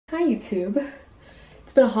my YouTube.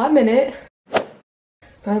 It's been a hot minute. I'm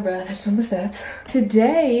out of breath, I just went up the steps.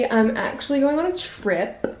 Today, I'm actually going on a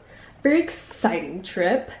trip. Very exciting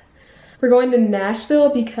trip. We're going to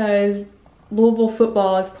Nashville because Louisville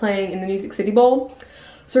football is playing in the Music City Bowl.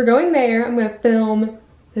 So we're going there. I'm gonna film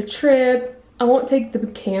the trip. I won't take the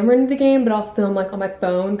camera into the game, but I'll film like on my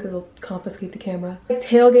phone because they'll confiscate the camera.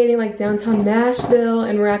 Tailgating like downtown Nashville,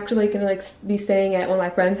 and we're actually gonna like be staying at one of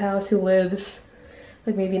my friend's house who lives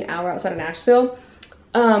like maybe an hour outside of Nashville.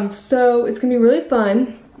 So it's gonna be really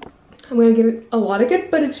fun. I'm gonna get a lot of good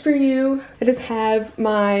footage for you. I just have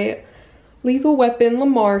my Lethal Weapon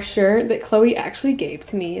Lamar shirt that Chloe actually gave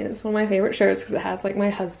to me. It's one of my favorite shirts because it has like my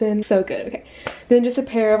husband. So good. Okay. Then just a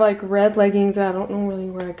pair of like red leggings that I don't know really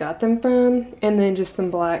where I got them from. And then just some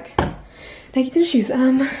black Nike tennis shoes.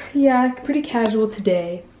 Yeah, pretty casual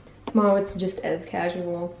today. Tomorrow it's just as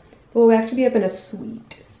casual. But we'll actually be up in a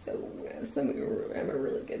suite. So we're gonna have a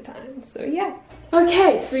really good time. So yeah.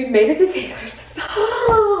 Okay, so we made it to Taylor's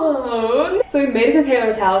house. So we made it to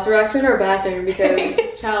Taylor's house. We're actually in our bathroom because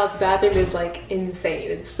this child's bathroom is like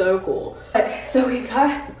insane. It's so cool. So we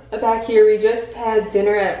got back here. We just had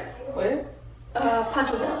dinner at, what?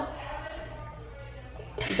 Pancho Bell.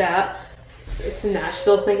 That. It's a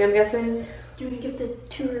Nashville thing, I'm guessing. Do you want to give the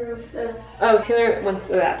tour of the... Oh, Taylor wants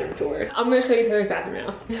a bathroom tour. I'm gonna show you Taylor's bathroom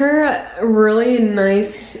now. It's her really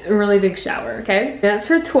nice, really big shower, okay? That's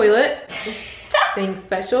her toilet. Thing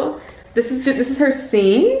special. This is her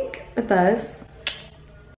sink with us.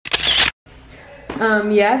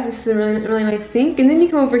 Yeah, this is a really nice sink. And then you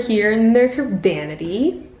come over here and there's her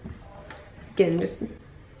vanity. Again, just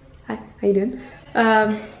hi, how you doing?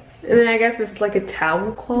 And then I guess it's like a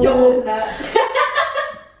towel closet.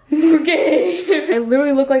 Okay. I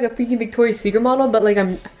literally look like a freaking Victoria's Secret model, but like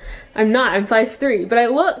I'm not. I'm 5'3", but I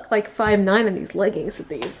look like 5'9" in these leggings with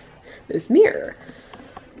this mirror.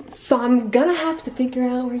 So I'm gonna have to figure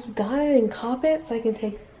out where you got it and cop it so I can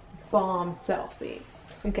take bomb selfies.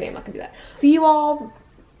 I'm kidding, I'm not gonna do that. See you all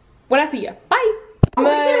when I see you. Bye!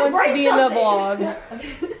 Emma wants to be in the vlog.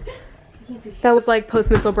 That was like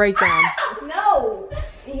post-mental breakdown. No!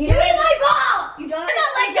 Give me my ball! You don't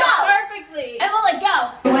let go! Perfectly! I will let go!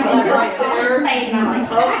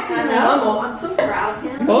 I'm so proud of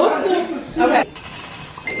him.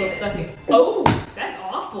 Okay. Oh, that's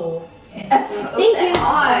awful. Thank you.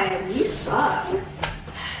 God, you suck.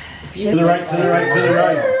 To the right, to the right, to the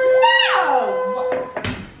right.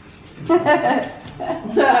 No!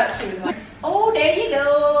 Oh, there you go.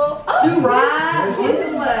 Oh, two right, one to the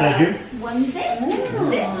left. Thank you. One there.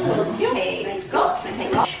 Okay, go.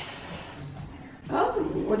 Oh,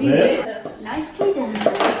 what do you do? Nicely done.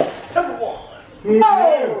 Number one.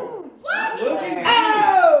 Oh! What?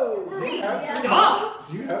 Oh! Stop!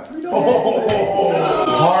 You have 3 dollars. Oh,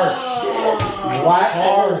 harsh. Black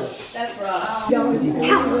harsh. That's rough. I will.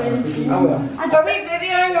 Are we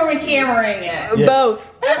videoing or are we cameraing it? Yes. Both.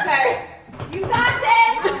 Okay. You got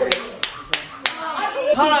this!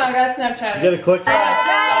 Hold on, I got Snapchat. You gotta click that.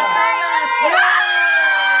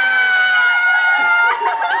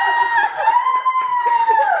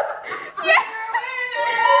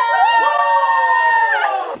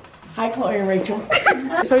 Hi, Chloe and Rachel.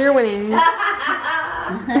 So you're winning.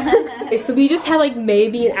 Okay, so we just had like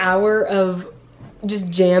maybe an hour of just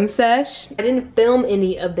jam sesh. I didn't film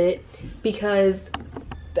any of it because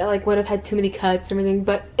that like would have had too many cuts and everything,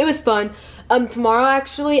 but it was fun. Tomorrow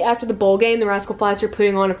actually, after the bowl game, the Rascal Flatts are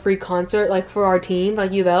putting on a free concert like for our team,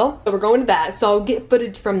 like U of L. So we're going to that, so I'll get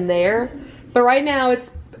footage from there. But right now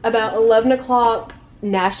it's about 11 o'clock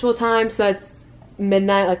Nashville time, so that's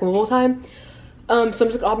midnight like Louisville time. So I'm just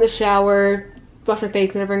gonna hop in the shower, wash my face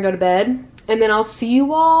and whatever and go to bed. And then I'll see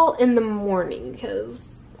you all in the morning because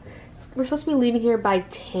we're supposed to be leaving here by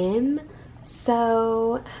 10.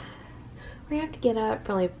 So we have to get up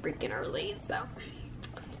really freaking early, so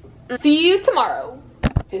see you tomorrow.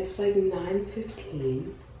 It's like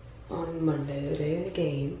 9:15 on Monday, the day of the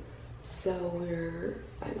game. So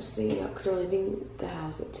I'm staying up because we're leaving the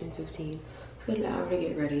house at 10:15. It's got an hour to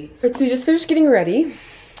get ready. Alright, so we just finished getting ready.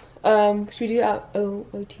 Should we do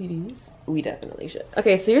OOTDs? We definitely should.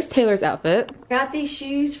 Okay, so here's Taylor's outfit. Got these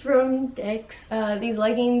shoes from Dick's, these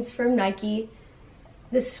leggings from Nike,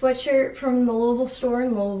 this sweatshirt from the Louisville store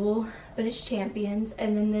in Louisville, but it's Champions,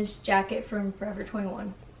 and then this jacket from Forever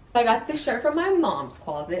 21. I got this shirt from my mom's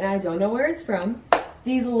closet, and I don't know where it's from.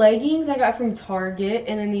 These leggings I got from Target,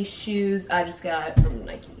 and then these shoes I just got from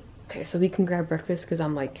Nike. Okay, so we can grab breakfast because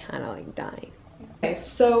I'm like kind of like dying. Okay,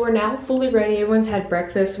 so we're now fully ready. Everyone's had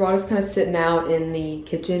breakfast. We're all just kind of sitting out in the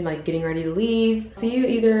kitchen, like getting ready to leave. See you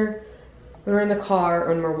either when we're in the car or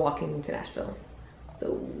when we're walking to Nashville.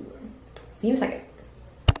 So, see you in a second.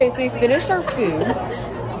 Okay, so we finished our food.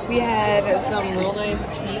 We had some real nice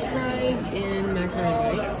cheese fries and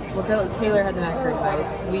macaroni bites. Well, Taylor had the macaroni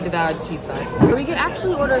bites. We devoured the cheese fries. Are we gonna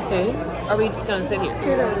actually order food? Or are we just gonna sit here?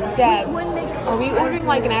 Dad, are we ordering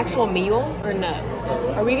like an actual meal or no?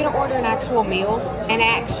 Are we gonna order an actual meal? An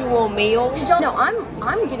actual meal? No,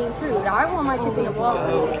 I'm getting food. I want my chicken and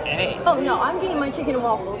waffles. Okay. Oh no, I'm getting my chicken and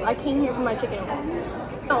waffles. I came here for my chicken and waffles.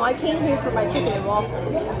 No, I came here for my chicken and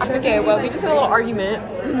waffles. Okay, well, we just had a little argument.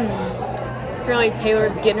 Apparently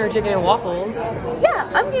Taylor's getting her chicken and waffles. Yeah,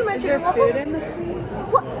 I'm getting my chicken and waffles. Is there food in the suite?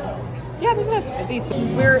 What? Yeah, there's no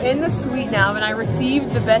food. We're in the suite now, and I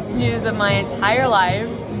received the best news of my entire life.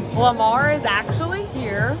 Lamar is actually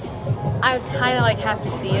here. I kind of like have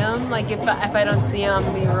to see him. Like if I don't see him, I'm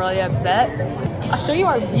gonna be really upset. I'll show you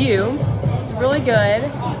our view. It's really good.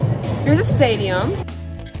 Here's a stadium.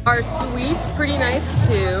 Our suite's pretty nice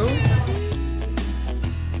too.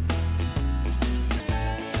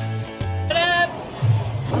 What up?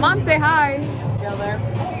 Mom, say hi.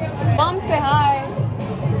 Mom, say hi.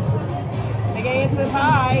 The game says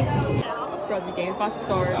hi. Bro, the game's about to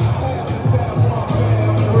start.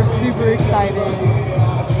 We're super excited.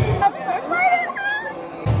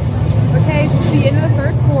 Okay, so it's the end of the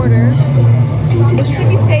first quarter.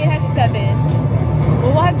 Mississippi State has 7.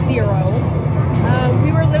 Louisville has 0.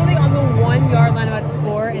 We were literally on the 1-yard line about to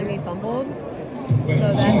score and we fumbled.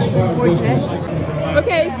 So that's unfortunate.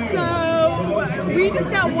 Okay, so we just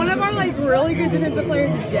got one of our like really good defensive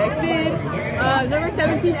players ejected. Number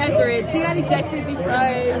 17 Etheridge. He got ejected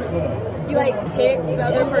because he like kicked the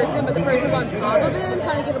other person, but the person was on top of him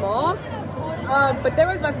trying to get him off. But there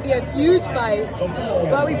was about to be a huge fight,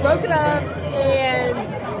 but we broke it up,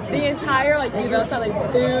 and the entire like Louisville side like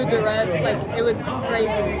booed the refs, like it was crazy.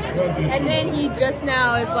 And then he just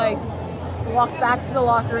now is like walked back to the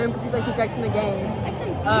locker room because he's like ejected from the game.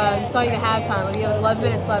 It's not even halftime. Like he has 11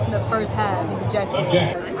 minutes left in the first half. He's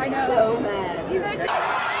ejected. I know. So mad.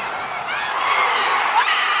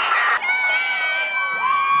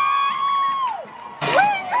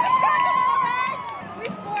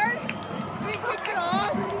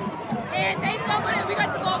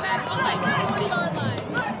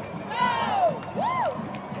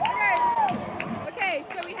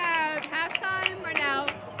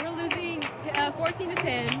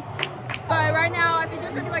 But right now, I think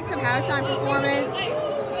there's gonna be like some halftime performance.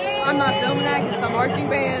 I'm not filming that because it's the marching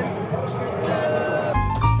bands.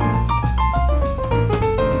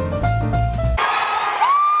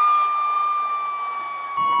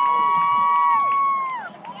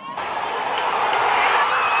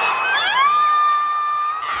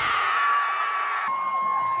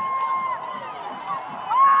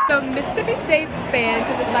 So Mississippi State's fans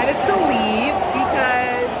have decided to leave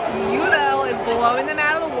because UL is blowing them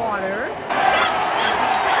out of the water.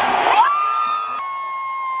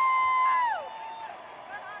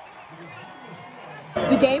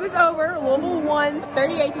 The game is over. Louisville won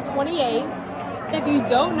 38-28. If you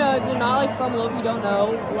don't know, if you're not like from Louisville, you don't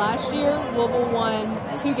know, last year Louisville won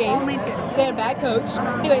 2 games. They had a bad coach.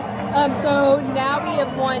 Anyways, so now we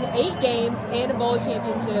have won 8 games and a bowl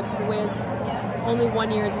championship with only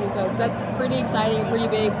 1 year as a new coach. That's pretty exciting, pretty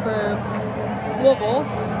big for Louisville.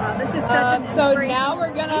 This is such a so now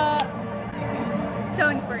we're gonna... So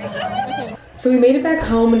inspirational. Okay. So we made it back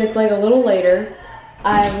home and it's like a little later.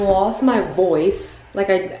 I've lost my voice. Like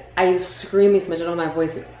I screaming so much, I don't have my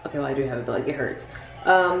voice. Okay, well I do have it, but like it hurts.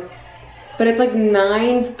 But it's like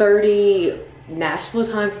 9:30 Nashville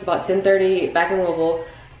time, so it's about 10:30 back in Louisville,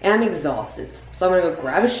 and I'm exhausted. So I'm gonna go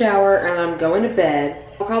grab a shower and then I'm going to bed.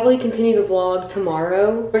 I'll probably continue the vlog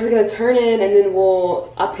tomorrow. We're just gonna turn in and then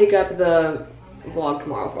I'll pick up the vlog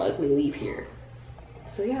tomorrow for like we leave here.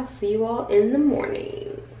 So yeah, I'll see you all in the morning.